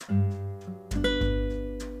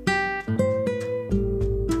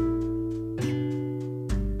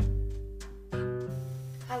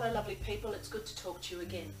it's good to talk to you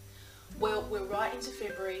again. Well, we're right into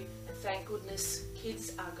February and thank goodness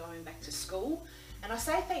kids are going back to school. And I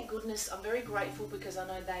say thank goodness, I'm very grateful because I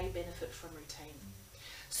know they benefit from routine.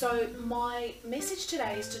 So my message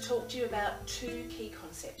today is to talk to you about two key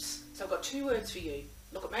concepts. So I've got two words for you.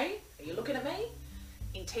 Look at me. Are you looking at me?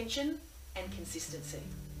 Intention and consistency.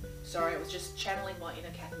 Sorry, I was just channeling my inner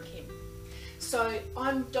Kath and Kim. So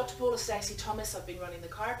I'm Dr. Paula Stacey Thomas. I've been running the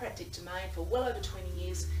chiropractic domain for well over 20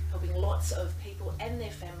 years, helping lots of people and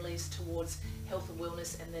their families towards health and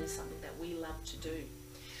wellness, and that is something that we love to do.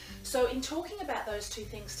 So in talking about those two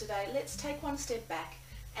things today, let's take one step back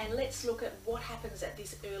and let's look at what happens at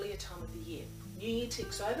this earlier time of the year. New Year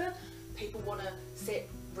ticks over, people want to set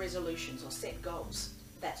resolutions or set goals.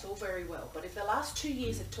 That's all very well, but if the last 2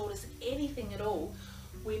 years have taught us anything at all,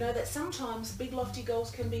 we know that sometimes big lofty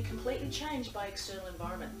goals can be completely changed by external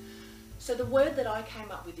environment. So the word that I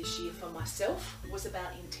came up with this year for myself was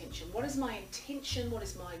about intention. What is my intention? What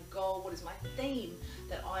is my goal? What is my theme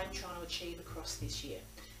that I'm trying to achieve across this year?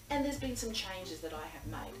 And there's been some changes that I have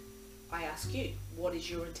made. I ask you, what is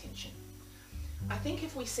your intention? I think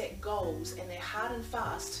if we set goals and they're hard and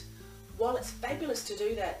fast, while it's fabulous to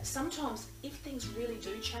do that, sometimes if things really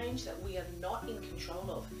do change that we are not in control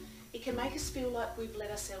of, it can make us feel like we've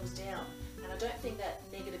let ourselves down, and I don't think that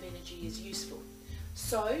negative energy is useful.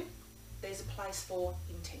 So there's a place for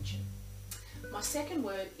intention. My second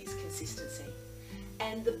word is consistency,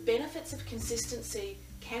 and the benefits of consistency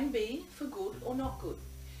can be for good or not good.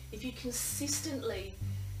 If you consistently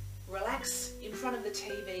relax in front of the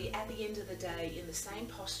TV at the end of the day in the same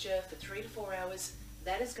posture for 3 to 4 hours,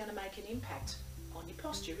 that is going to make an impact on your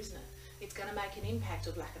posture, isn't it? It's going to make an impact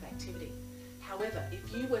of lack of activity. However,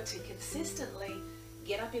 if you were to consistently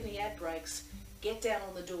get up in the ab breaks, get down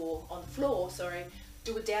on the floor,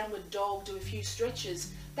 do a downward dog, do a few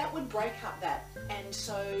stretches, that would break up that, and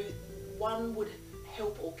so one would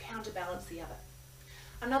help or counterbalance the other.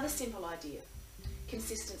 Another simple idea,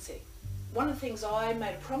 consistency. One of the things I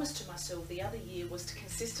made a promise to myself the other year was to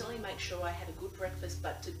consistently make sure I had a good breakfast,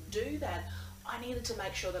 but to do that, I needed to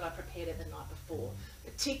make sure that I prepared it the night before,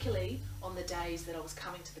 particularly on the days that I was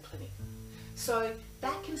coming to the clinic. So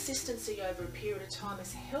that consistency over a period of time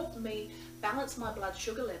has helped me balance my blood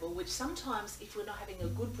sugar level, which sometimes if we're not having a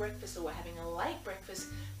good breakfast or we're having a late breakfast,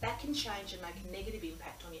 that can change and make a negative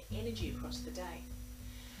impact on your energy across the day.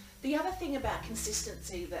 The other thing about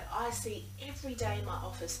consistency that I see every day in my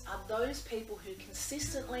office are those people who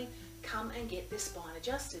consistently come and get their spine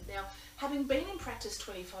adjusted. Now, having been in practice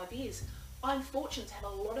 25 years, I'm fortunate to have a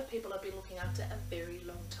lot of people I've been looking after a very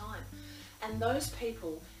long time. And those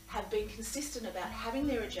people have been consistent about having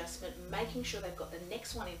their adjustment, making sure they've got the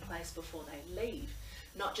next one in place before they leave.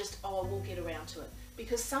 Not just, oh, we'll get around to it.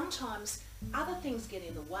 Because sometimes other things get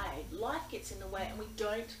in the way, life gets in the way, and we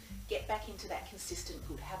don't get back into that consistent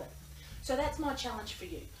good habit. So that's my challenge for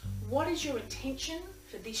you. What is your intention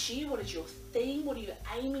for this year? What is your theme? What are you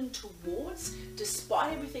aiming towards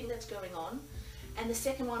despite everything that's going on? And the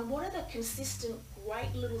second one, what are the consistent,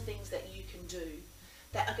 great little things that you can do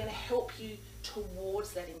that are going to help you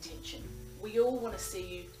towards that intention? We all want to see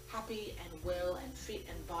you happy and well and fit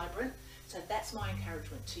and vibrant. So that's my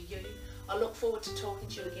encouragement to you. I look forward to talking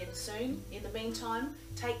to you again soon. In the meantime,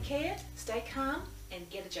 take care, stay calm and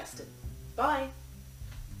get adjusted. Bye.